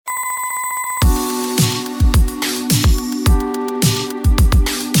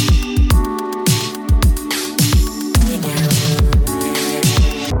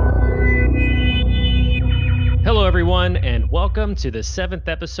welcome to the 7th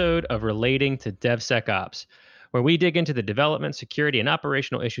episode of Relating to DevSecOps, where we dig into the development, security, and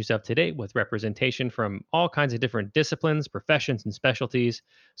operational issues of today with representation from all kinds of different disciplines, professions, and specialties,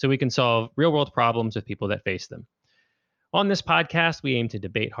 so we can solve real-world problems with people that face them. On this podcast, we aim to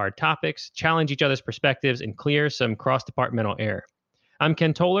debate hard topics, challenge each other's perspectives, and clear some cross-departmental air. I'm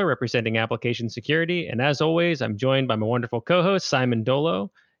Ken Toller, representing application security, and as always, I'm joined by my wonderful co-host, Simon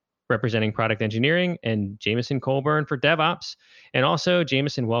Dolo, representing product engineering, and Jameson Colburn for DevOps. And also,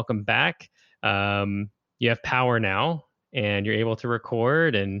 Jameson, welcome back. You have power now, and you're able to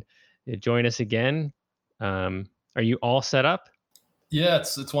record and join us again. Are you all set up? Yeah,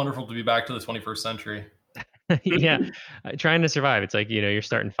 it's wonderful to be back to the 21st century. Yeah, trying to survive. It's like, you're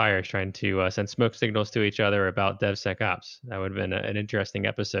starting fires, trying to send smoke signals to each other about DevSecOps. That would have been an interesting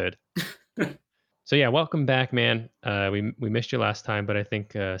episode. So yeah, welcome back, man. We missed you last time, but I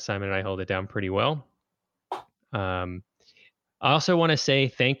think Simon and I hold it down pretty well. I also want to say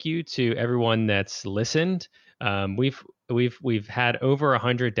thank you to everyone that's listened. We've had over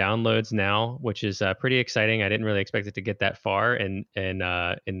 100 downloads now, which is pretty exciting. I didn't really expect it to get that far in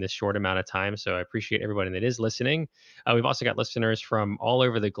this short amount of time. So I appreciate everybody that is listening. We've also got listeners from all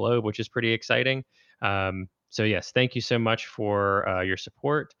over the globe, which is pretty exciting. So yes, thank you so much for your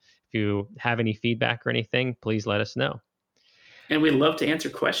support. If you have any feedback or anything, please let us know. And we'd love to answer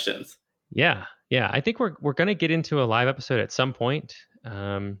questions. Yeah. I think we're going to get into a live episode at some point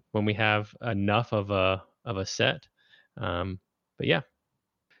when we have enough of a set. But yeah.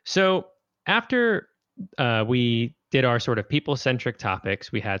 So after we did our sort of people-centric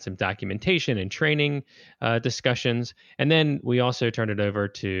topics, we had some documentation and training discussions, and then we also turned it over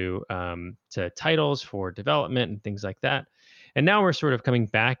to titles for development and things like that. And now we're sort of coming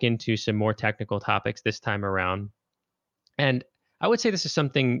back into some more technical topics this time around. And I would say this is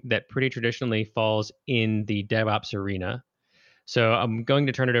something that pretty traditionally falls in the DevOps arena. So I'm going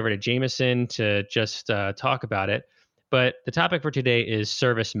to turn it over to Jameson to just talk about it. But the topic for today is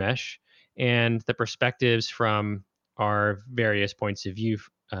service mesh and the perspectives from our various points of view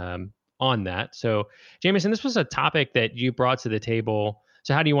on that. So Jameson, this was a topic that you brought to the table.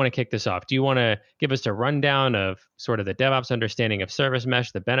 So how do you want to kick this off? Do you want to give us a rundown of sort of the DevOps understanding of service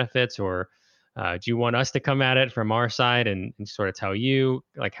mesh, the benefits, or do you want us to come at it from our side and sort of tell you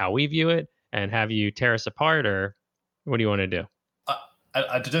like how we view it and have you tear us apart, or what do you want to do?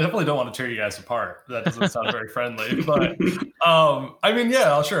 I definitely don't want to tear you guys apart. That doesn't sound very friendly, but I mean,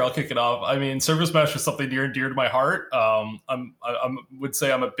 yeah, sure, I'll kick it off. I mean, service mesh is something near and dear to my heart. I would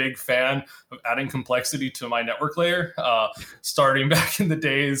say I'm a big fan of adding complexity to my network layer, starting back in the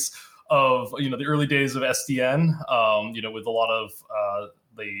days of, the early days of SDN, with a lot of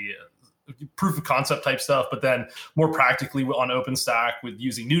the proof of concept type stuff, but then more practically on OpenStack with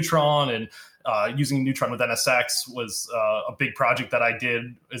using Neutron and using Neutron with NSX was a big project that I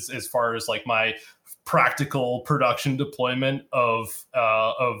did as far as like my practical production deployment of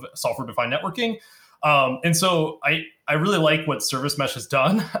software-defined networking. And so I really like what service mesh has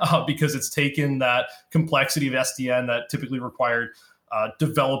done because it's taken that complexity of SDN that typically required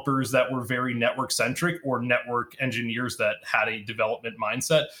developers that were very network centric or network engineers that had a development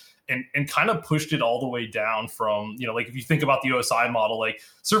mindset, and kind of pushed it all the way down from, like if you think about the OSI model, like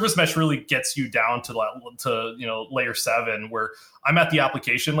service mesh really gets you down to layer 7, where I'm at the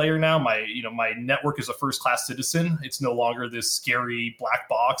application layer now. My network is a first class citizen. It's no longer this scary black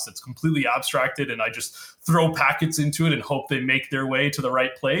box that's completely abstracted, and I just throw packets into it and hope they make their way to the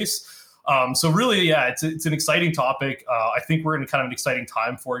right place. So really, yeah, it's an exciting topic. I think we're in kind of an exciting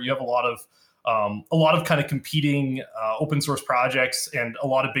time for it. You have a lot of kind of competing open source projects and a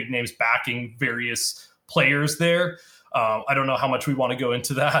lot of big names backing various players there. I don't know how much we want to go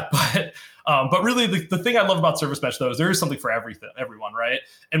into that, but really the thing I love about service mesh though is there is something for everyone, right?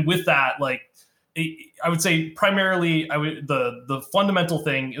 And with that, like I would say primarily, the fundamental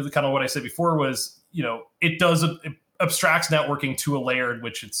thing is kind of what I said before was, it abstracts networking to a layer in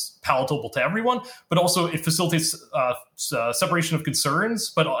which it's palatable to everyone, but also it facilitates separation of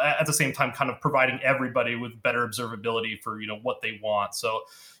concerns, but at the same time kind of providing everybody with better observability for what they want. So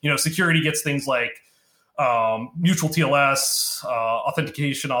security gets things like mutual TLS,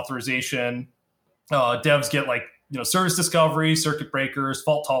 authentication, authorization. Devs get like service discovery, circuit breakers,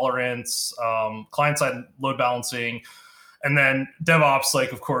 fault tolerance, client-side load balancing. And then DevOps,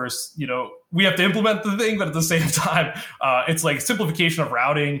 like, of course, we have to implement the thing, but at the same time, it's like simplification of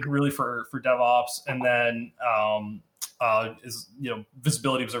routing really for DevOps. And then is,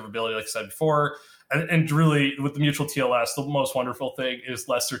 visibility, observability, like I said before. And really, with the mutual TLS, the most wonderful thing is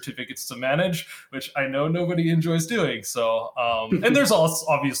less certificates to manage, which I know nobody enjoys doing. So, and there's also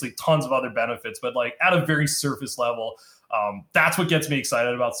obviously tons of other benefits, but like at a very surface level, That's what gets me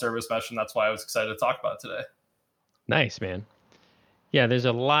excited about Service Mesh, and that's why I was excited to talk about it today. Nice, man. Yeah, there's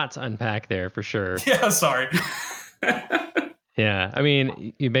a lot to unpack there for sure. Yeah, sorry. Yeah, I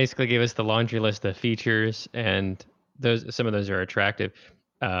mean, you basically gave us the laundry list of features, and some of those are attractive.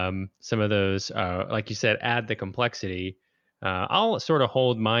 Some of those, like you said, add the complexity. I'll sort of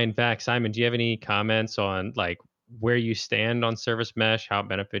hold mine back. Simon, do you have any comments on like where you stand on Service Mesh, how it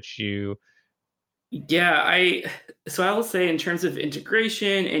benefits you? Yeah, I will say in terms of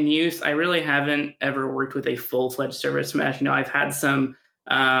integration and use, I really haven't ever worked with a full-fledged service mesh. I've had some,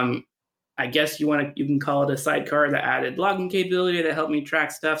 I guess you can call it a sidecar that added logging capability that helped me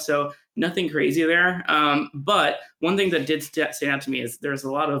track stuff. So nothing crazy there. But one thing that did stand out to me is there's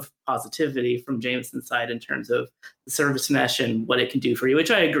a lot of positivity from Jameson's side in terms of the service mesh and what it can do for you,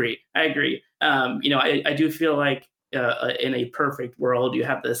 which I agree. I do feel like in a perfect world, you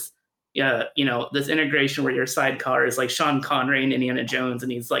have this this integration where your sidecar is like Sean Connery and Indiana Jones, and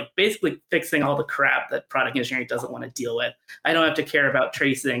he's like basically fixing all the crap that product engineering doesn't want to deal with. I don't have to care about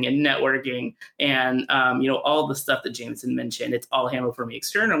tracing and networking and all the stuff that Jameson mentioned. It's all handled for me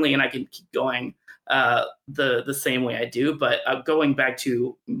externally, and I can keep going the same way I do. But going back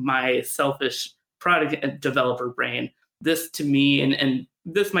to my selfish product developer brain, this to me, and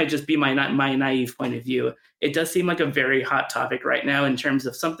this might just be my naive point of view, it does seem like a very hot topic right now in terms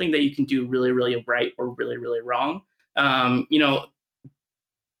of something that you can do really, really right or really, really wrong.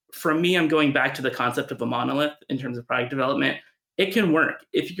 For me, I'm going back to the concept of a monolith in terms of product development. It can work.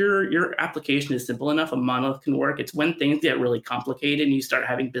 If your application is simple enough, a monolith can work. It's when things get really complicated and you start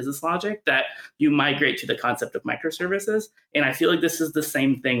having business logic that you migrate to the concept of microservices. And I feel like this is the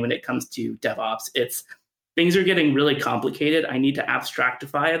same thing when it comes to DevOps. It's things are getting really complicated. I need to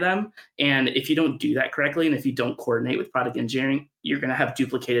abstractify them. And if you don't do that correctly, and if you don't coordinate with product engineering, you're going to have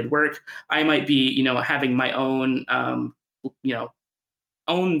duplicated work. I might be, having my own,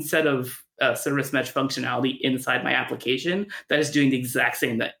 own set of service mesh functionality inside my application that is doing the exact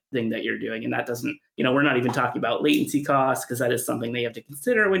same thing that you're doing. And that doesn't, we're not even talking about latency costs, because that is something that you have to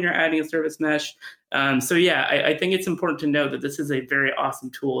consider when you're adding a service mesh. I think it's important to know that this is a very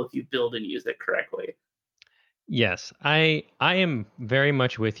awesome tool if you build and use it correctly. Yes, I am very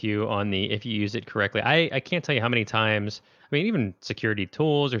much with you on the if you use it correctly. I can't tell you how many times, I mean, even security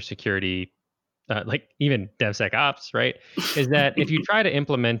tools or security, like even DevSecOps, right? Is that if you try to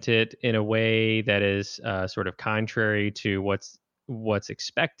implement it in a way that is sort of contrary to what's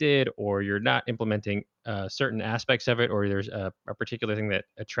expected, or you're not implementing certain aspects of it, or there's a particular thing that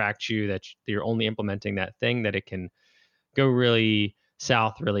attracts you that you're only implementing that thing, that it can go really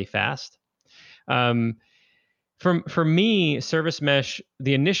south really fast. For me, Service Mesh,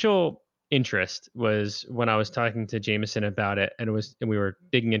 the initial interest was when I was talking to Jameson about it, and we were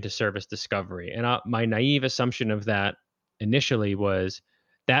digging into service discovery. And my naive assumption of that initially was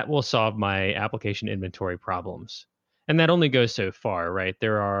that will solve my application inventory problems, and that only goes so far, right?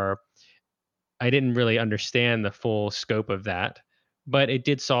 I didn't really understand the full scope of that, but it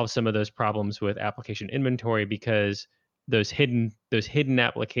did solve some of those problems with application inventory, because those hidden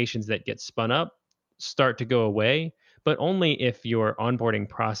applications that get spun up start to go away, but only if your onboarding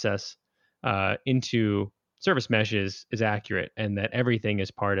process into service mesh is accurate, and that everything is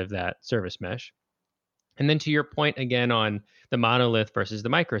part of that service mesh. And then to your point again on the monolith versus the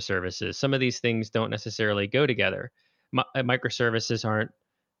microservices, some of these things don't necessarily go together. Microservices aren't,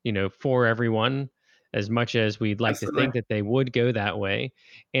 for everyone, as much as we'd like to think that they would go that way.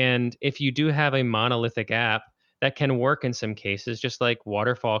 And if you do have a monolithic app, that can work in some cases, just like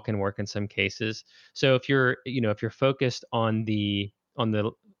waterfall can work in some cases. So if you're focused on the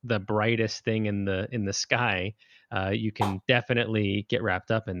brightest thing in the sky, you can definitely get wrapped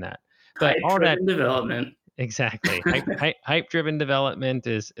up in that. But all that development, exactly, hype-driven development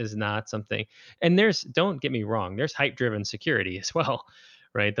is not something. And don't get me wrong, there's hype-driven security as well,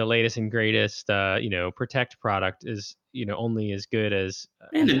 right? The latest and greatest, protect product is, only as good as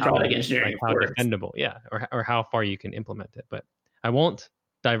product engineering, how defendable, yeah, or how far you can implement it. But I won't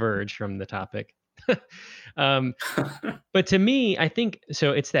diverge from the topic. But to me, I think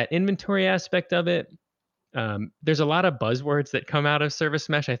so. It's that inventory aspect of it. There's a lot of buzzwords that come out of service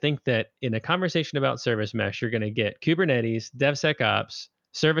mesh. I think that in a conversation about service mesh, you're going to get Kubernetes, DevSecOps,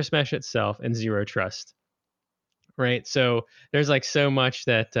 service mesh itself, and zero trust. Right. So there's like so much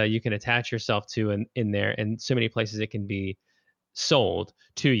that you can attach yourself to in there, and so many places it can be sold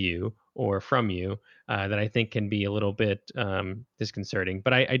to you or from you that I think can be a little bit disconcerting.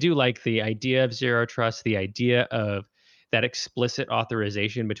 But I do like the idea of zero trust, the idea of that explicit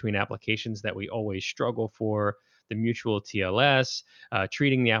authorization between applications that we always struggle for, the mutual TLS,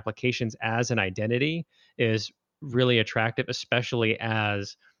 treating the applications as an identity is really attractive, especially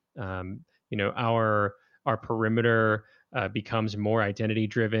as our perimeter becomes more identity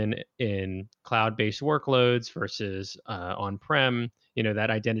driven in cloud-based workloads versus on-prem. That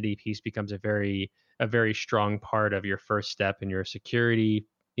identity piece becomes a very strong part of your first step in your security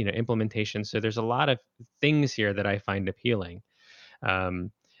implementation. So there's a lot of things here that I find appealing.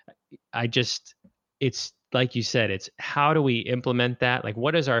 It's like you said, it's how do we implement that? Like,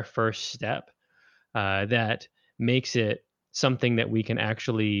 what is our first step that makes it something that we can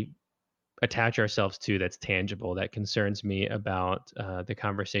actually attach ourselves to, that's tangible, that concerns me about the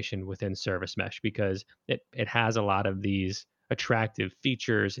conversation within Service Mesh, because it has a lot of these attractive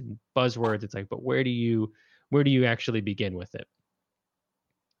features and buzzwords. It's like, but where do you actually begin with it?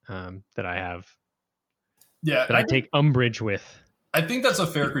 That I take umbrage with. I think that's a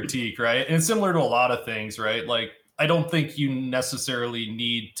fair critique, right? And it's similar to a lot of things, right? Like, I don't think you necessarily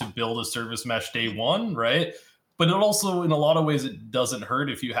need to build a service mesh day one, right? But it also, in a lot of ways, it doesn't hurt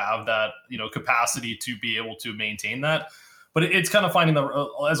if you have that, capacity to be able to maintain that. But it's kind of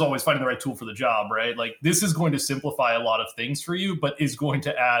as always, finding the right tool for the job, right? Like, this is going to simplify a lot of things for you, but is going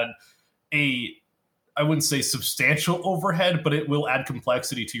to add I wouldn't say substantial overhead, but it will add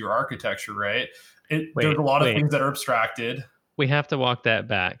complexity to your architecture, right? There's a lot of things that are abstracted. We have to walk that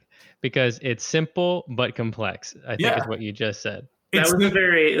back, because it's simple but complex, I think is what you just said. That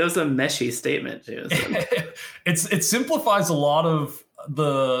was a meshy statement too. So. It simplifies a lot of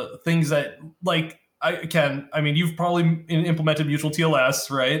the things that, like, you've probably implemented mutual TLS,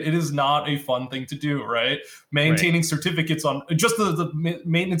 right? It is not a fun thing to do, right? Maintaining certificates on just the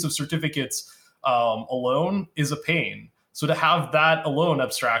maintenance of certificates alone is a pain. So to have that alone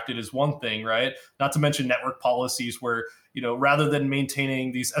abstracted is one thing, right? Not to mention network policies where, rather than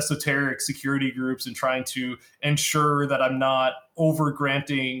maintaining these esoteric security groups and trying to ensure that I'm not over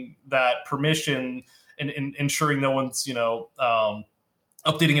granting that permission and ensuring no one's,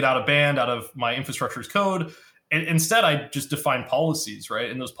 updating it out of band, out of my infrastructure's code. And instead, I just define policies, right?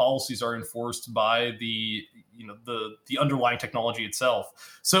 And those policies are enforced by the underlying technology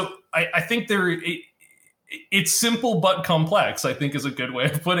itself. So I think it's simple but complex, I think, is a good way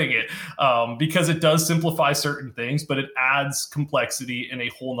of putting it, because it does simplify certain things, but it adds complexity in a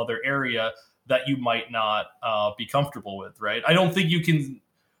whole nother area that you might not be comfortable with, right? I don't think you can,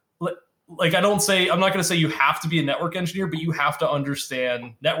 I'm not going to say you have to be a network engineer, but you have to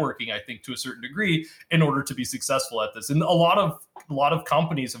understand networking, I think, to a certain degree in order to be successful at this. And a lot of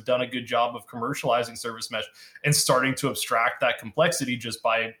companies have done a good job of commercializing service mesh and starting to abstract that complexity just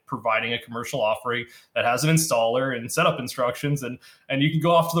by providing a commercial offering that has an installer and setup instructions, and you can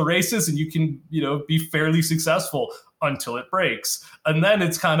go off to the races and you can, be fairly successful until it breaks. And then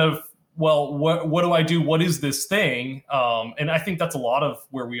it's kind of, well, what do I do? What is this thing? And I think that's a lot of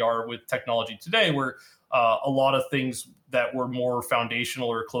where we are with technology today, where a lot of things that were more foundational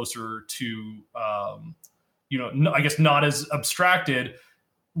or closer to, I guess not as abstracted,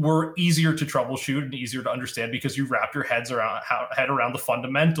 were easier to troubleshoot and easier to understand because you wrap your head around the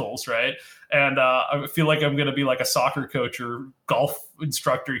fundamentals, right? And I feel like I'm going to be like a soccer coach or golf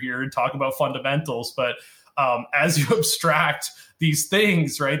instructor here and talk about fundamentals, but as you abstract these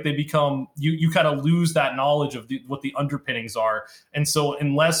things, right, they become, you kind of lose that knowledge of what the underpinnings are. And so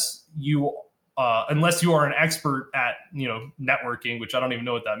unless you are an expert at, networking, which I don't even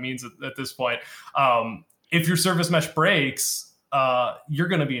know what that means at this point, if your service mesh breaks, you're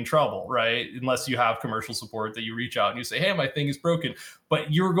going to be in trouble, right? Unless you have commercial support that you reach out and you say, hey, my thing is broken.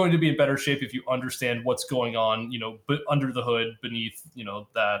 But you're going to be in better shape if you understand what's going on, under the hood beneath,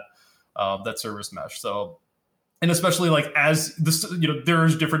 that service mesh. So, and especially like as this,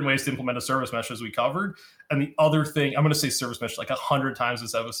 there's different ways to implement a service mesh as we covered. And the other thing, I'm going to say service mesh like 100 times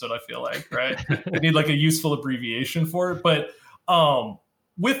this episode, I feel like, right? I need like a useful abbreviation for it. But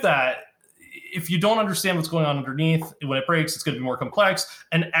with that, if you don't understand what's going on underneath, when it breaks, it's going to be more complex.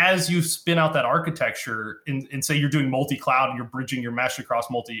 And as you spin out that architecture and say you're doing multi-cloud and you're bridging your mesh across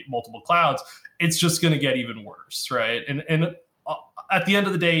multiple clouds, it's just going to get even worse, right? And at the end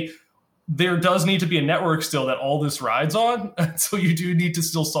of the day, there does need to be a network still that all this rides on. So you do need to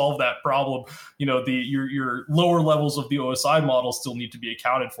still solve that problem. Your lower levels of the OSI model still need to be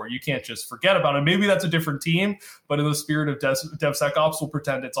accounted for. You can't just forget about it. Maybe that's a different team, but in the spirit of DevSecOps, we'll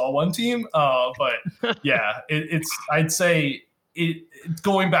pretend it's all one team. But yeah, I'd say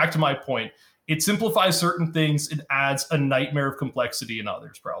going back to my point, it simplifies certain things. It adds a nightmare of complexity in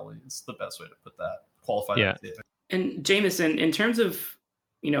others, probably is the best way to put that, qualify that statement. And Jameson, in terms of,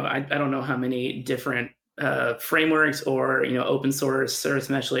 I don't know how many different frameworks or, open source service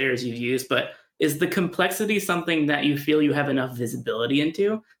mesh layers you've used, but is the complexity something that you feel you have enough visibility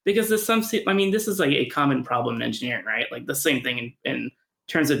into? Because this is like a common problem in engineering, right? Like the same thing in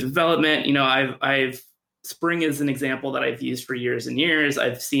terms of development. I've Spring is an example that I've used for years and years.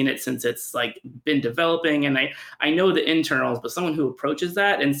 I've seen it since it's like been developing, and I know the internals, but someone who approaches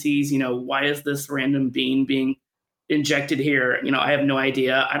that and sees, why is this random bean being injected here? I have no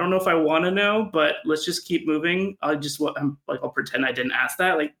idea. I don't know if I want to know, but let's just keep moving. I'll pretend I didn't ask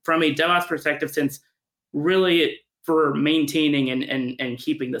that. Like from a DevOps perspective, since really for maintaining and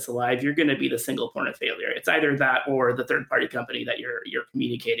keeping this alive, you're going to be the single point of failure. It's either that or the third party company that you're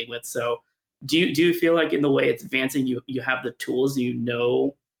communicating with. So do you feel like in the way it's advancing, you have the tools,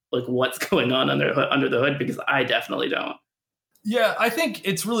 like what's going on under the hood? Because I definitely don't. Yeah, I think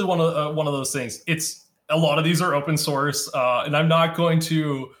it's really one of those things. It's a lot of these are open source, and I'm not going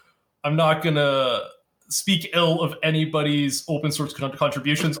to speak ill of anybody's open source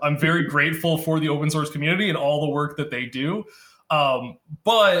contributions. I'm very grateful for the open source community and all the work that they do.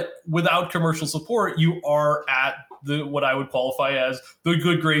 But without commercial support, you are at what I would qualify as the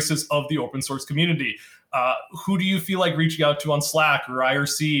good graces of the open source community. Who do you feel like reaching out to on Slack or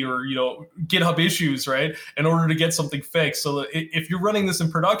IRC or GitHub issues, right, in order to get something fixed? So if you're running this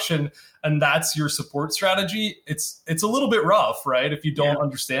in production and that's your support strategy, it's a little bit rough, right, if you don't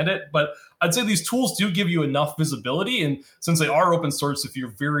understand it. But I'd say these tools do give you enough visibility, and since they are open source, if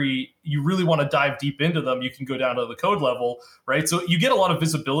you really want to dive deep into them, you can go down to the code level, right? So you get a lot of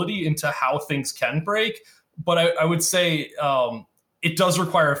visibility into how things can break. But I would say it does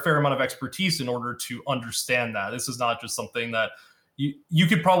require a fair amount of expertise in order to understand that. This is not just something that you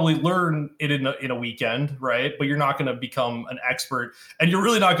could probably learn it in a weekend, right? But you're not going to become an expert, and you're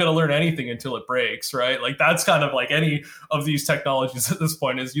really not going to learn anything until it breaks, right? Like that's kind of like any of these technologies at this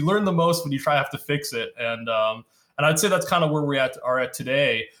point is you learn the most when you have to fix it. And I'd say that's kind of where we are at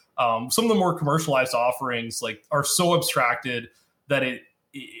today. Some of the more commercialized offerings are so abstracted that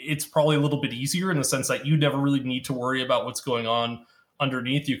it's probably a little bit easier in the sense that you never really need to worry about what's going on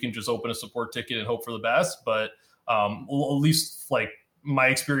underneath. You can just open a support ticket and hope for the best. But at least my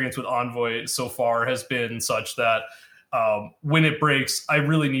experience with Envoy so far has been such that when it breaks, I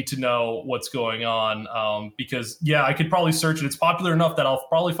really need to know what's going on because I could probably search it. It's popular enough that I'll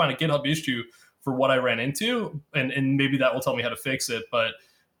probably find a GitHub issue for what I ran into, and maybe that will tell me how to fix it. But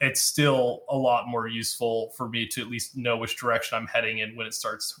it's still a lot more useful for me to at least know which direction I'm heading in when it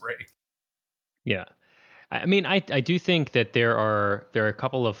starts to break. Yeah. I mean, I do think that there are a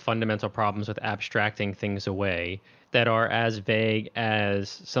couple of fundamental problems with abstracting things away that are as vague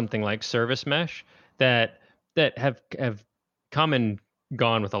as something like service mesh that have come and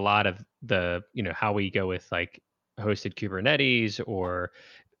gone with a lot of the, how we go with like hosted Kubernetes, or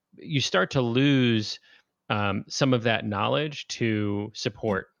you start to lose some of that knowledge to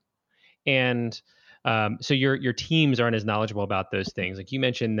support. And so your teams aren't as knowledgeable about those things. Like you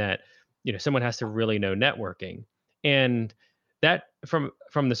mentioned that, someone has to really know networking, and that from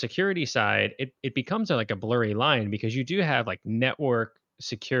the security side, it becomes like a blurry line because you do have like network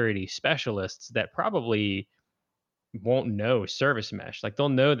security specialists that probably won't know service mesh. Like they'll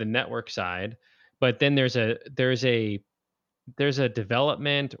know the network side, but then there's a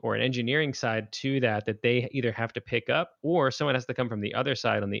development or an engineering side to that they either have to pick up, or someone has to come from the other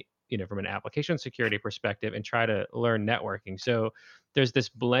side on the, from an application security perspective and try to learn networking. So there's this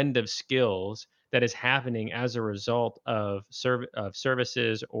blend of skills that is happening as a result of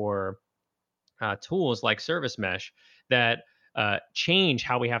services or tools like service mesh that change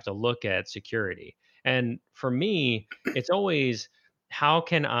how we have to look at security. And for me, it's always, how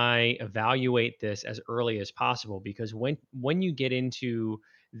can I evaluate this as early as possible? Because when you get into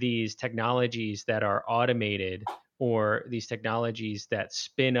these technologies that are automated or these technologies that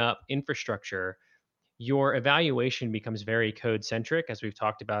spin up infrastructure, your evaluation becomes very code centric, as we've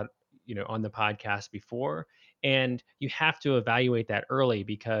talked about, on the podcast before. And you have to evaluate that early,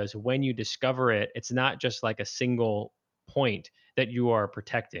 because when you discover it, it's not just like a single point that you are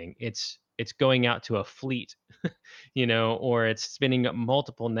protecting. It's going out to a fleet, or it's spinning up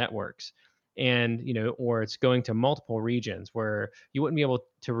multiple networks, and or it's going to multiple regions where you wouldn't be able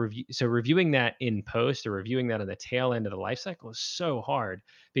to review. So reviewing that in post or reviewing that on the tail end of the lifecycle is so hard,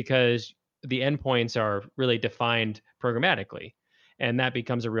 because the endpoints are really defined programmatically, and that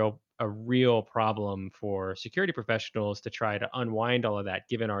becomes a real problem for security professionals to try to unwind all of that,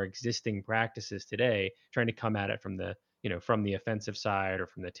 given our existing practices today, trying to come at it from the from the offensive side or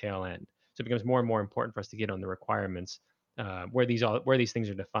from the tail end. So it becomes more and more important for us to get on the requirements where these things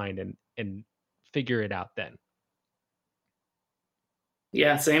are defined and figure it out then.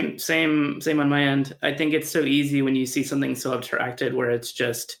 Yeah, same on my end. I think it's so easy when you see something so abstracted where it's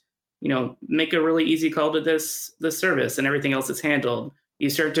just make a really easy call to this service, and everything else is handled. I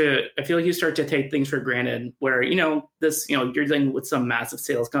feel like you start to take things for granted where, you're dealing with some massive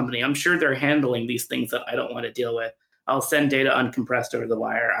sales company. I'm sure they're handling these things that I don't want to deal with. I'll send data uncompressed over the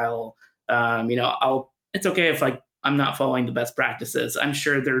wire. It's okay if I'm not following the best practices. I'm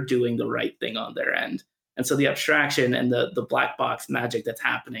sure they're doing the right thing on their end. And so the abstraction and the black box magic that's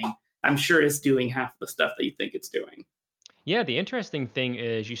happening, I'm sure is doing half the stuff that you think it's doing. Yeah, the interesting thing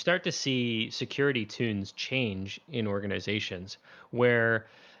is you start to see security tunes change in organizations where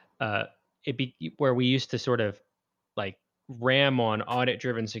where we used to sort of like ram on audit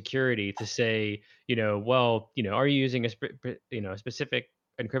driven security to say, are you using a specific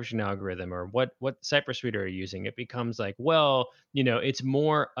encryption algorithm, or what Cypress Suite are you using? It becomes like, it's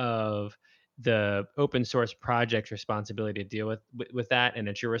more of the open source project's responsibility to deal with that, and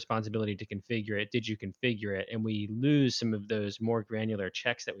it's your responsibility to configure it. Did you configure it? And we lose some of those more granular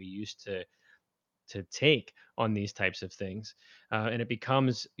checks that we used to take on these types of things, and it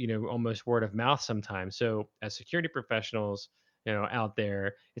becomes almost word of mouth sometimes. So as security professionals out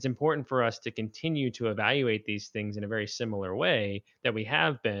there, it's important for us to continue to evaluate these things in a very similar way that we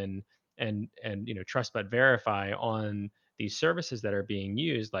have been, and trust but verify on these services that are being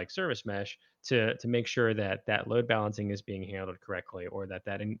used like Service Mesh to make sure that that load balancing is being handled correctly, or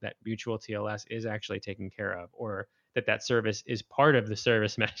that mutual TLS is actually taken care of, or that service is part of the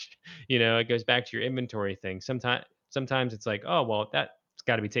Service Mesh. It goes back to your inventory thing. Sometimes it's like, oh, well, that's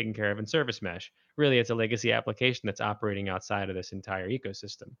got to be taken care of in Service Mesh. Really, it's a legacy application that's operating outside of this entire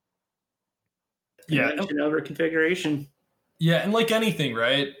ecosystem. Yeah, over configuration. Yeah, and like anything,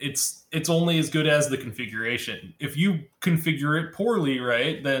 right? It's only as good as the configuration. If you configure it poorly,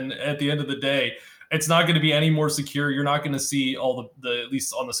 right, then at the end of the day, it's not going to be any more secure. You're not going to see all the at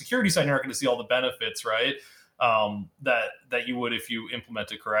least on the security side, you're not going to see all the benefits, right? That you would if you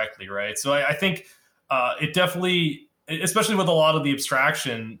implement it correctly, right? So I think it definitely, especially with a lot of the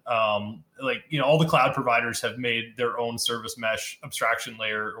abstraction, all the cloud providers have made their own Service Mesh abstraction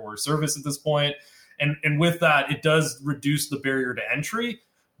layer or service at this point. And with that, it does reduce the barrier to entry.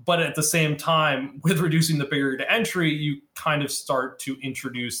 But at the same time, with reducing the barrier to entry, you kind of start to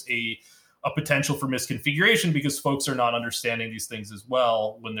introduce a potential for misconfiguration, because folks are not understanding these things as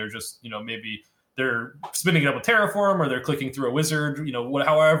well when they're just, maybe they're spinning it up with Terraform, or they're clicking through a wizard,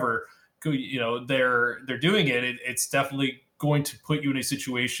 however, they're doing it. It's definitely going to put you in a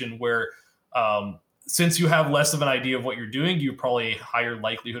situation where, since you have less of an idea of what you're doing, you're probably a higher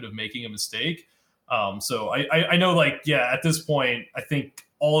likelihood of making a mistake. So I know, at this point, I think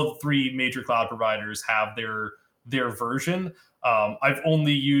all of the three major cloud providers have their version. I've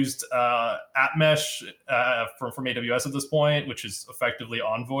only used AppMesh from AWS at this point, which is effectively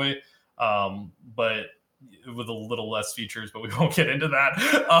Envoy, but with a little less features, but we won't get into that.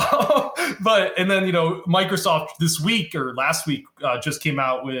 And then Microsoft this week or last week just came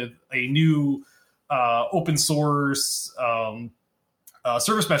out with a new open source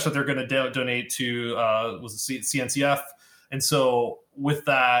Service Mesh that they're going to donate to CNCF. And so with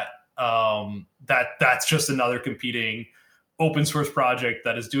that, that's just another competing open source project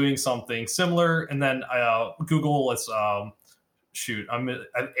that is doing something similar. And then Google,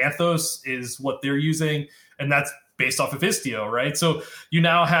 Anthos is what they're using, and that's based off of Istio, right? So you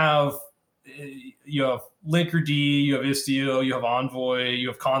now have Linkerd, you have Istio, you have Envoy, you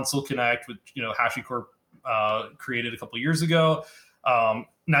have Console Connect, which HashiCorp created a couple of years ago.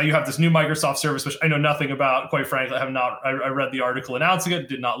 Now you have this new Microsoft service, which I know nothing about, quite frankly. I read the article announcing it,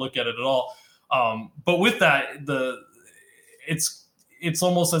 did not look at it at all. But with that, it's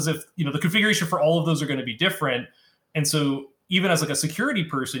almost as if the configuration for all of those are going to be different, and so even as a security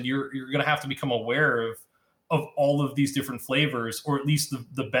person, you're going to have to become aware of all of these different flavors, or at least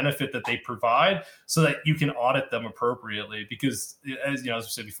the benefit that they provide, so that you can audit them appropriately. Because as we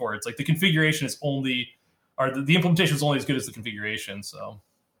said before, it's like the configuration is only, or the implementation is only as good as the configuration. So,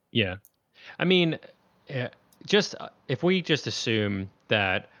 yeah, I mean, just if we just assume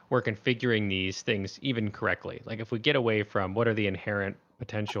that we're configuring these things even correctly, like if we get away from what are the inherent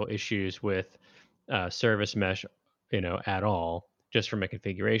potential issues with Service Mesh, at all, just from a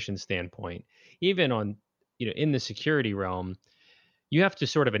configuration standpoint, even on, in the security realm, you have to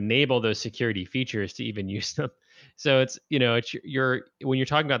sort of enable those security features to even use them. So it's, when you're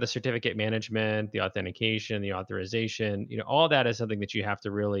talking about the certificate management, the authentication, the authorization, all that is something that you have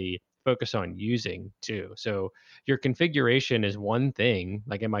to really focus on using too. So your configuration is one thing,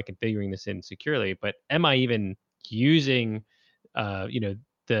 like, am I configuring this in securely, but am I even using,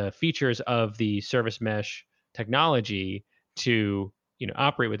 the features of the Service Mesh technology to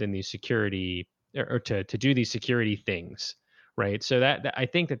operate within these security, or to do these security things, right? So that I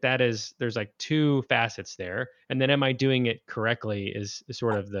think that is, there's like two facets there, and then am I doing it correctly is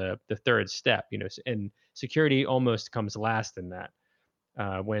sort of the third step, and security almost comes last in that.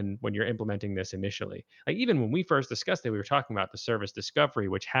 When you're implementing this initially, like even when we first discussed it, we were talking about the service discovery,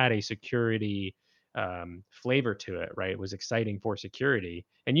 which had a security flavor to it, right? It was exciting for security,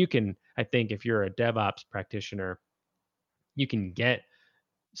 and you can, I think, if you're a DevOps practitioner, you can get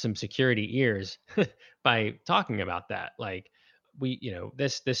some security ears by talking about that. Like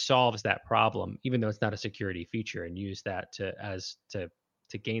this solves that problem, even though it's not a security feature, and use that to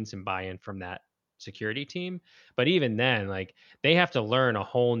gain some buy-in from that security team. But even then, like they have to learn a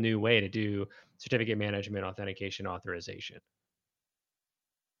whole new way to do certificate management, authentication, authorization.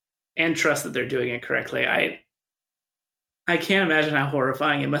 And trust that they're doing it correctly. I can't imagine how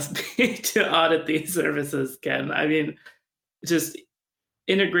horrifying it must be to audit these services, Ken. I mean, just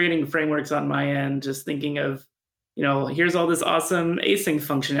integrating frameworks on my end, just thinking of, here's all this awesome async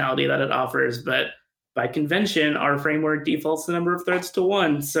functionality that it offers, but by convention, our framework defaults the number of threads to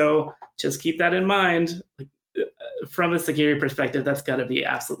 1. So just keep that in mind. From a security perspective, that's got to be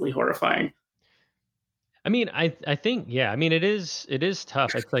absolutely horrifying. I mean, I think, yeah. I mean, it is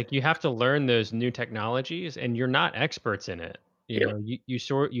tough. It's like you have to learn those new technologies, and you're not experts in it.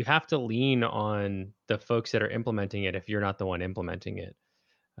 You have to lean on the folks that are implementing it if you're not the one implementing it.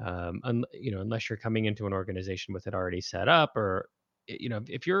 Unless you're coming into an organization with it already set up, or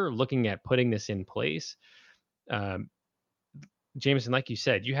if you're looking at putting this in place, Jameson, like you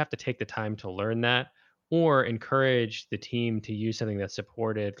said, you have to take the time to learn that, or encourage the team to use something that's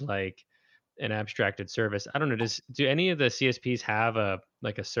supported, like an abstracted service. I don't know. Do any of the CSPs have a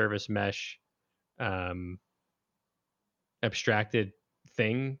service mesh abstracted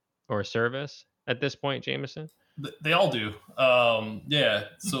thing or service at this point, Jameson? They all do. Yeah.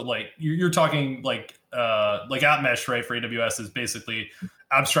 So like you're talking like App Mesh, right? For AWS is basically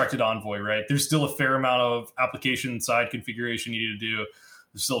abstracted Envoy, right? There's still a fair amount of application side configuration you need to do.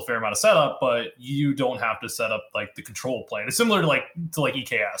 There's still a fair amount of setup, but you don't have to set up like the control plane. It's similar to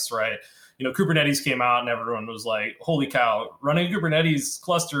EKS, right? Kubernetes came out and everyone was like, holy cow, running a Kubernetes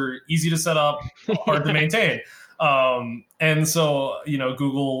cluster, easy to set up, hard to maintain. And so,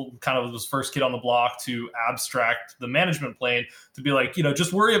 Google kind of was first kid on the block to abstract the management plane to be like,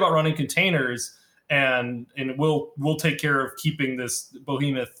 just worry about running containers and we'll take care of keeping this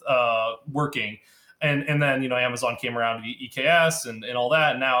behemoth working. And then, Amazon came around to EKS and all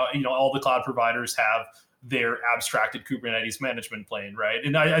that. And now, all the cloud providers have their abstracted Kubernetes management plane, right?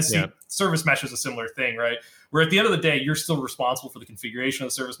 And I see service mesh is a similar thing, right? Where at the end of the day, you're still responsible for the configuration of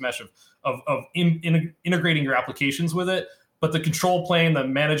the service mesh of integrating your applications with it. But the control plane, the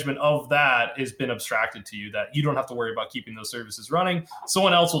management of that has been abstracted to you, that you don't have to worry about keeping those services running.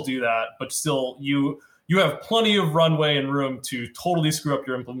 Someone else will do that, but still you have plenty of runway and room to totally screw up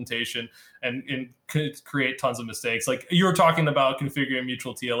your implementation and create tons of mistakes. Like you were talking about configuring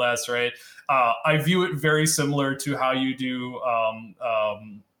mutual TLS, right? I view it very similar to how you do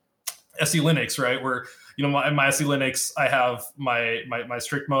SE Linux, right? Where, my SE Linux, I have my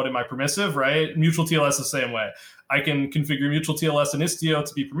strict mode and my permissive, right? Mutual TLS the same way. I can configure mutual TLS and Istio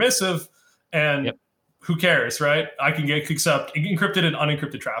to be permissive, and who cares, right? I can accept encrypted and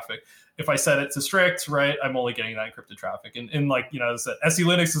unencrypted traffic. If I set it to strict, right, I'm only getting that encrypted traffic. And like, as I said, SE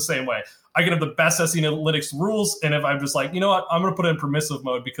Linux the same way. I can have the best SE Linux rules, and if I'm just like, what, I'm going to put it in permissive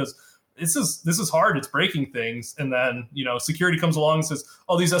mode because this is hard. It's breaking things. And then, security comes along and says,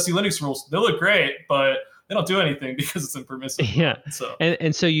 oh, these SE Linux rules, they look great, but they don't do anything because it's in permissive mode. So.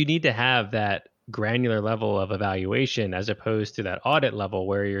 And so you need to have that granular level of evaluation as opposed to that audit level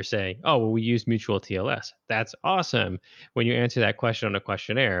where you're saying, oh, well, we use mutual TLS. That's awesome when you answer that question on a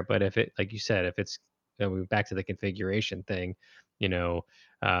questionnaire. But if it, like you said, if it's back to the configuration thing,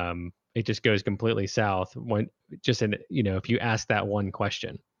 it just goes completely south when if you ask that one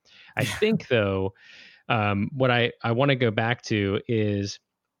question. I think though, what I want to go back to is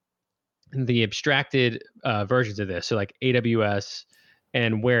the abstracted versions of this. So like AWS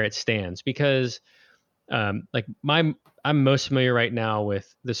and where it stands, because I'm most familiar right now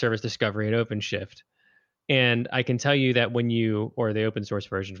with the service discovery and OpenShift. And I can tell you that or the open source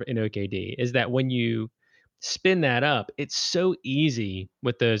version in OKD, is that when you spin that up, it's so easy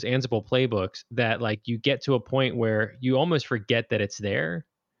with those Ansible playbooks that like you get to a point where you almost forget that it's there.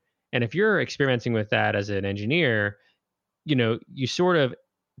 And if you're experimenting with that as an engineer, you sort of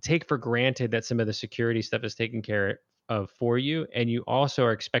take for granted that some of the security stuff is taken care of for you. And you also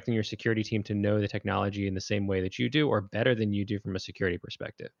are expecting your security team to know the technology in the same way that you do, or better than you do from a security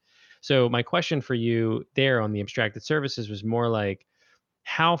perspective. So my question for you there on the abstracted services was more like,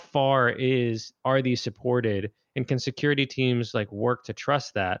 how far are these supported And can security teams like work to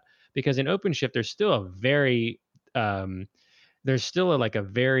trust that? Because in OpenShift, there's still a very there's still like a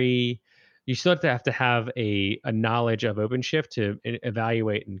very you still have to have a knowledge of OpenShift to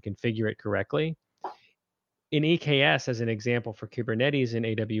evaluate and configure it correctly. In EKS, as an example for Kubernetes in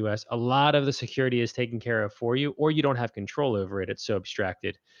AWS, a lot of the security is taken care of for you, or you don't have control over it. It's so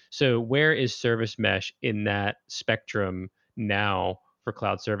abstracted. So where is Service Mesh in that spectrum now for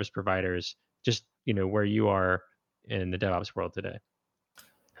cloud service providers? Just, where you are in the DevOps world today.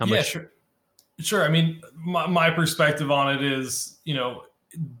 How much? Sure. Sure. I mean, my perspective on it is,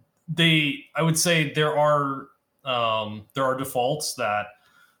 I would say there are defaults that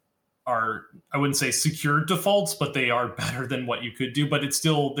are, I wouldn't say secure defaults, but they are better than what you could do. But it's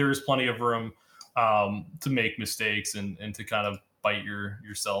still, there is plenty of room to make mistakes and to kind of bite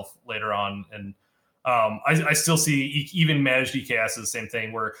yourself later on. And I still see even managed EKS is the same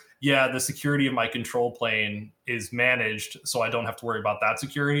thing where, the security of my control plane is managed, so I don't have to worry about that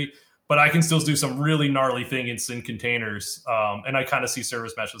security. But I can still do some really gnarly things in containers. And I kind of see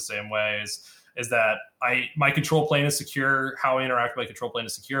Service Mesh the same way, is that my control plane is secure, how I interact with my control plane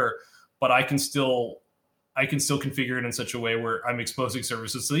is secure, but I can still configure it in such a way where I'm exposing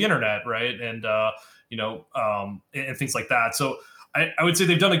services to the internet, right? And and things like that. So I would say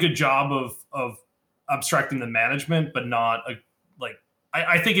they've done a good job of abstracting the management, but not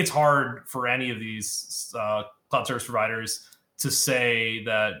I think it's hard for any of these cloud service providers to say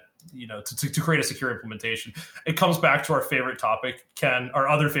that, to create a secure implementation. It comes back to our favorite topic, Ken, our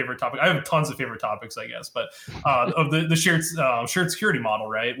other favorite topic. I have tons of favorite topics, I guess, but of the shared security model,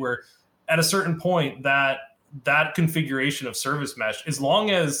 right? Where at a certain point that configuration of Service Mesh, as long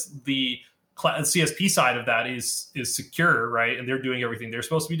as the CSP side of that is secure, right, and they're doing everything they're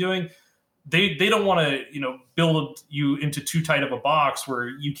supposed to be doing, they don't want to build you into too tight of a box where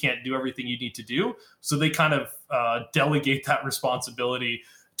you can't do everything you need to do. So they kind of delegate that responsibility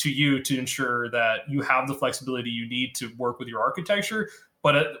to you to ensure that you have the flexibility you need to work with your architecture.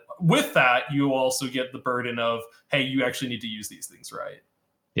 But with that, you also get the burden of, hey, you actually need to use these things, right?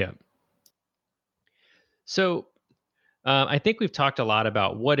 Yeah. So I think we've talked a lot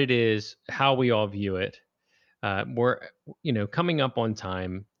about what it is, how we all view it. We're, coming up on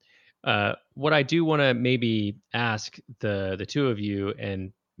time. What I do want to maybe ask the two of you,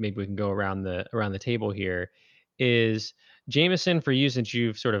 and maybe we can go around the table here, is Jameson, for you, since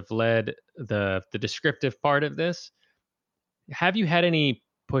you've sort of led the descriptive part of this, have you had any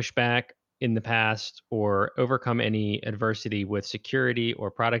pushback in the past or overcome any adversity with security or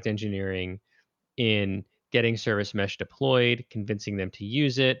product engineering in getting Service Mesh deployed, convincing them to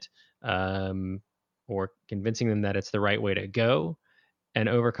use it, or convincing them that it's the right way to go, and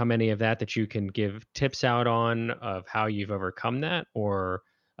overcome any of that you can give tips out on of how you've overcome that, or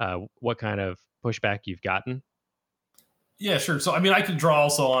what kind of pushback you've gotten? Yeah, sure. So, I mean, I can draw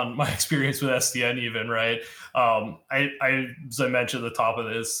also on my experience with SDN even, right? As I mentioned at the top of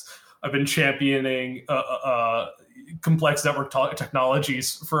this, I've been championing complex network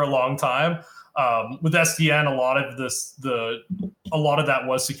technologies for a long time. With SDN, a lot of that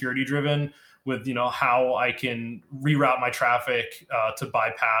was security driven, with how I can reroute my traffic to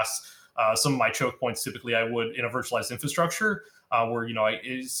bypass some of my choke points. Typically, I would in a virtualized infrastructure where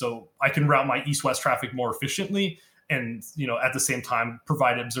so I can route my east-west traffic more efficiently, and at the same time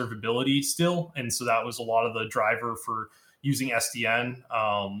provide observability still. And so that was a lot of the driver for using SDN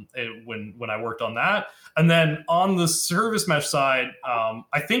when I worked on that. And then on the Service Mesh side,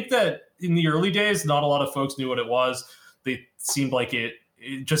 I think that in the early days, not a lot of folks knew what it was. They seemed like it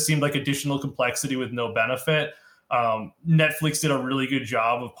just seemed like additional complexity with no benefit. Netflix did a really good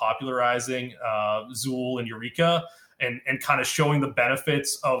job of popularizing Zool and Eureka and kind of showing the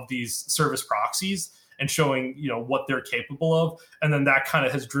benefits of these service proxies and showing what they're capable of. And then that kind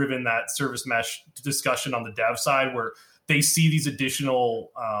of has driven that Service Mesh discussion on the dev side, where they see these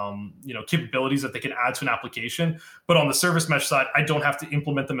additional capabilities that they can add to an application. But on the Service Mesh side, I don't have to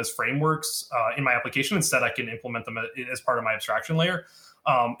implement them as frameworks in my application. Instead, I can implement them as part of my abstraction layer.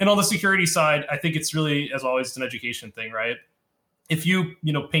 And on the security side, I think it's really, as always, an education thing, right? If you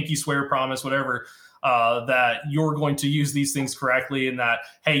pinky swear, promise, whatever, that you're going to use these things correctly, and that,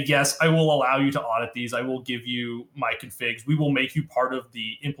 hey, yes, I will allow you to audit these. I will give you my configs. We will make you part of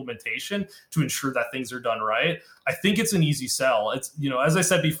the implementation to ensure that things are done right. I think it's an easy sell. It's, as I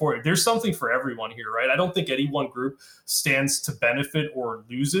said before, there's something for everyone here, right? I don't think any one group stands to benefit or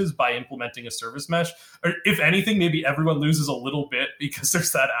loses by implementing a Service Mesh. Or if anything, maybe everyone loses a little bit because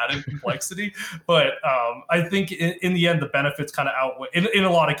there's that added complexity. But I think in the end, the benefits kind of outweigh, in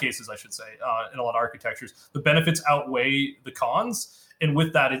a lot of cases, I should say, in a lot of architectures, the benefits outweigh the cons. And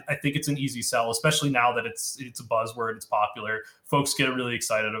with that, I think it's an easy sell, especially now that it's a buzzword, it's popular. Folks get really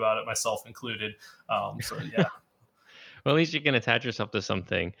excited about it, myself included. So yeah. Well, at least you can attach yourself to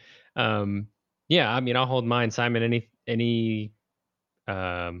something. Yeah, I mean, I'll hold mine. Simon, any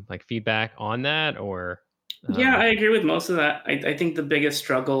like feedback on that, or? Yeah, I agree with most of that. I think the biggest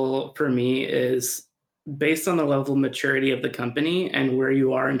struggle for me is based on the level of maturity of the company and where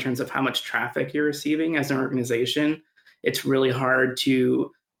you are in terms of how much traffic you're receiving as an organization. It's really hard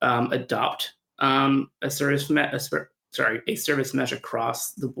to adopt a service mesh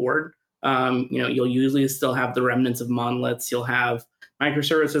across the board. You'll usually still have the remnants of monoliths. You'll have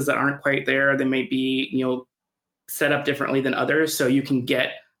microservices that aren't quite there. They may be, set up differently than others. So you can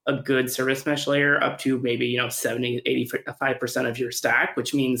get a good service mesh layer up to maybe 70, 85% of your stack,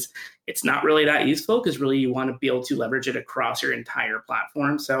 which means it's not really that useful because really you want to be able to leverage it across your entire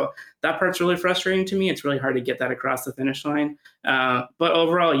platform. So that part's really frustrating to me. It's really hard to get that across the finish line. But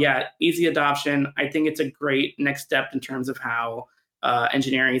overall, yeah, easy adoption. I think it's a great next step in terms of how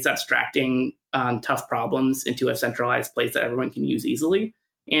engineering is abstracting tough problems into a centralized place that everyone can use easily.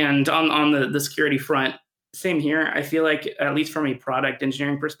 And on the security front, same here. I feel like, at least from a product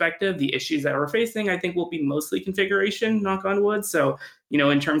engineering perspective, the issues that we're facing, I think, will be mostly configuration, knock on wood. So,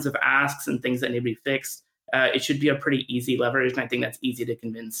 in terms of asks and things that need to be fixed, it should be a pretty easy leverage. And I think that's easy to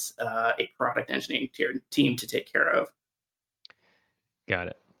convince a product engineering team to take care of. Got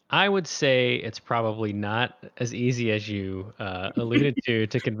it. I would say it's probably not as easy as you alluded to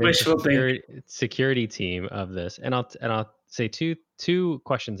convince the security team of this. And I'll say two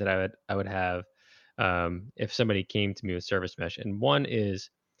questions that I would have if somebody came to me with service mesh. And one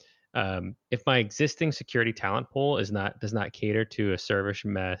is, if my existing security talent pool does not cater to a service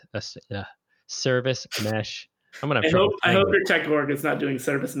mesh. I'm gonna. I hope your tech org is not doing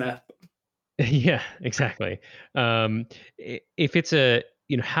service mesh. Yeah, exactly. If it's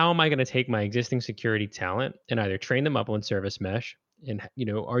how am I going to take my existing security talent and either train them up on service mesh, and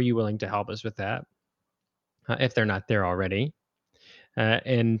are you willing to help us with that if they're not there already,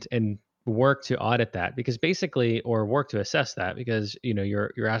 and work to audit that, because basically, or work to assess that, because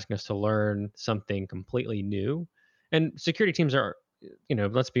you're asking us to learn something completely new, and security teams are,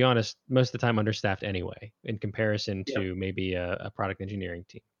 let's be honest, most of the time understaffed anyway in comparison to maybe a product engineering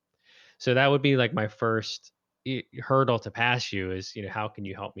team. So that would be like my first hurdle to pass you is, how can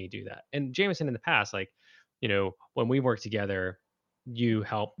you help me do that? And Jameson, in the past, like, when we work together, you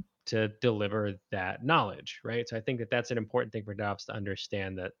help to deliver that knowledge, right? So I think that that's an important thing for DevOps to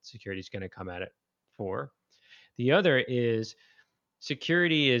understand, that security is going to come at it for. The other is,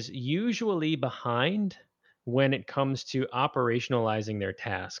 security is usually behind when it comes to operationalizing their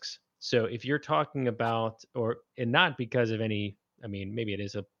tasks. So if you're talking about, and not because of any, maybe it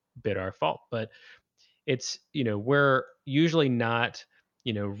is a bit our fault, but it's, we're usually not,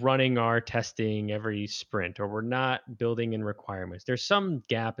 running our testing every sprint, or we're not building in requirements. There's some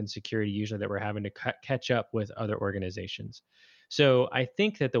gap in security usually that we're having to catch up with other organizations. So I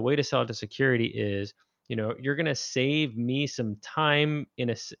think that the way to sell it to security is, you're going to save me some time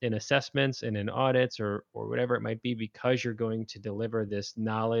in assessments and in audits or whatever it might be, because you're going to deliver this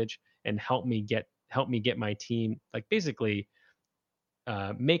knowledge and help me get my team, like, basically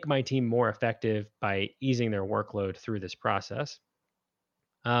make my team more effective by easing their workload through this process.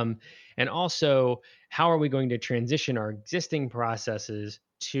 And also, how are we going to transition our existing processes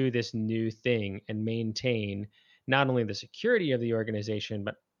to this new thing and maintain not only the security of the organization,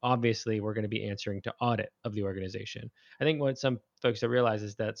 but obviously we're going to be answering to audit of the organization. I think what some folks don't realize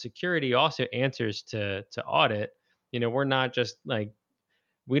is that security also answers to audit. We're not just like,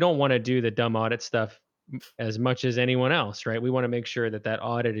 we don't want to do the dumb audit stuff as much as anyone else, right? We want to make sure that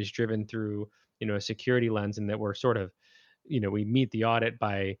audit is driven through, a security lens, and that we're sort of, we meet the audit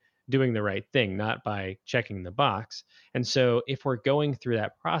by doing the right thing, not by checking the box. And so if we're going through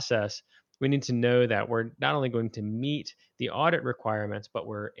that process, we need to know that we're not only going to meet the audit requirements, but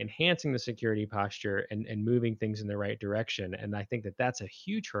we're enhancing the security posture and moving things in the right direction. And I think that that's a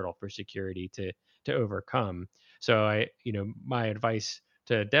huge hurdle for security to overcome. So my advice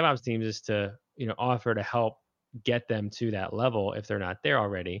to DevOps teams is to, offer to help get them to that level if they're not there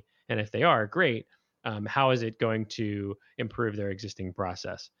already. And if they are, great. How is it going to improve their existing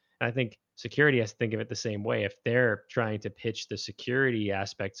process? And I think security has to think of it the same way. If they're trying to pitch the security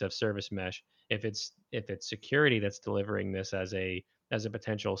aspects of service mesh, if it's security that's delivering this as a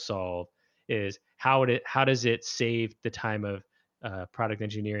potential solve, is how does it save the time of product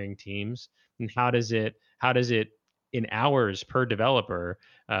engineering teams, and how does it in hours per developer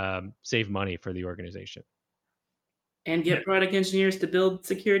save money for the organization, and get product engineers to build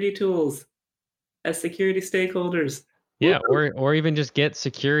security tools as security stakeholders. Yeah, or even just get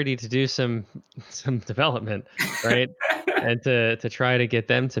security to do some development, right? And to try to get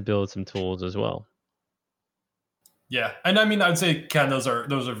them to build some tools as well. Yeah, and I mean, I'd say, Ken, those are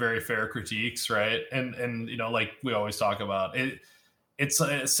very fair critiques, right? And like we always talk about it, it's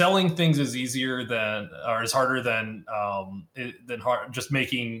selling things is easier than, or is harder than just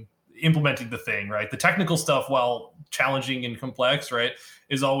implementing the thing, right? The technical stuff, while challenging and complex, right,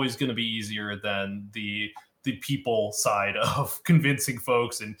 is always going to be easier than the people side of convincing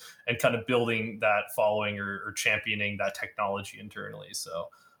folks and kind of building that following or championing that technology internally. So.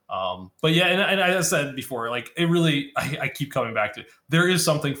 But yeah, and as I said before, like it really, I keep coming back to, there is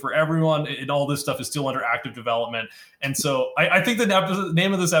something for everyone, and all this stuff is still under active development. And so I think the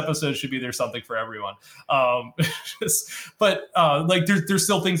name of this episode should be "There's Something for Everyone." But like there's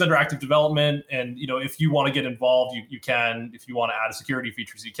still things under active development, and if you want to get involved, you can. If you want to add security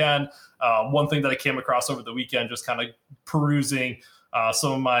features, you can. One thing that I came across over the weekend, just kind of perusing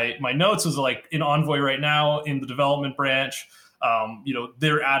some of my notes, was like in Envoy right now in the development branch.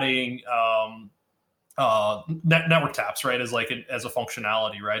 They're adding network taps, right, as a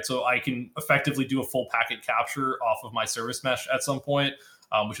functionality, right? So I can effectively do a full packet capture off of my service mesh at some point,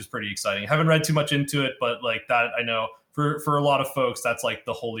 which is pretty exciting. I haven't read too much into it, but like that, I know for a lot of folks, that's like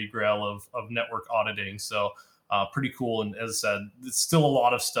the holy grail of network auditing. So pretty cool. And as I said, it's still a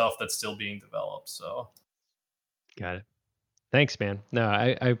lot of stuff that's still being developed. So. Got it. Thanks, man. No,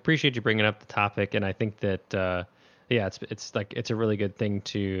 I appreciate you bringing up the topic, and I think that. Yeah, it's a really good thing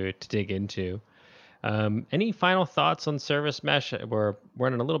to dig into. Any final thoughts on service mesh? We're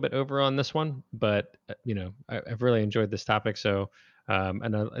running a little bit over on this one, but I've really enjoyed this topic. So,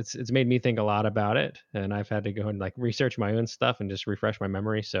 and it's made me think a lot about it, and I've had to go and like research my own stuff and just refresh my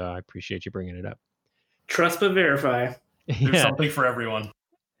memory. So I appreciate you bringing it up. Trust but verify. There's something for everyone.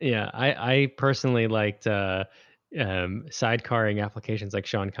 Yeah, I personally liked sidecarring applications like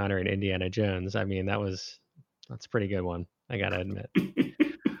Sean Connery and Indiana Jones. I mean, that's a pretty good one, I gotta admit.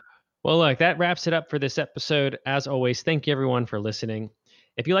 Well, look, that wraps it up for this episode. As always, thank you everyone for listening.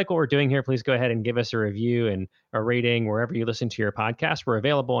 If you like what we're doing here, please go ahead and give us a review and a rating wherever you listen to your podcast. We're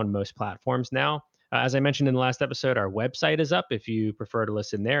available on most platforms now. As I mentioned in the last episode, our website is up. If you prefer to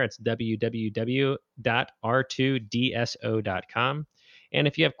listen there, it's www.r2dso.com. And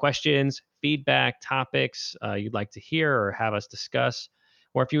if you have questions, feedback, topics you'd like to hear or have us discuss,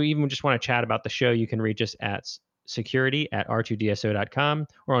 or if you even just want to chat about the show, you can reach us at security@r2dso.com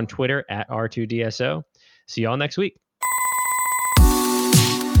or on Twitter @r2dso. See y'all next week.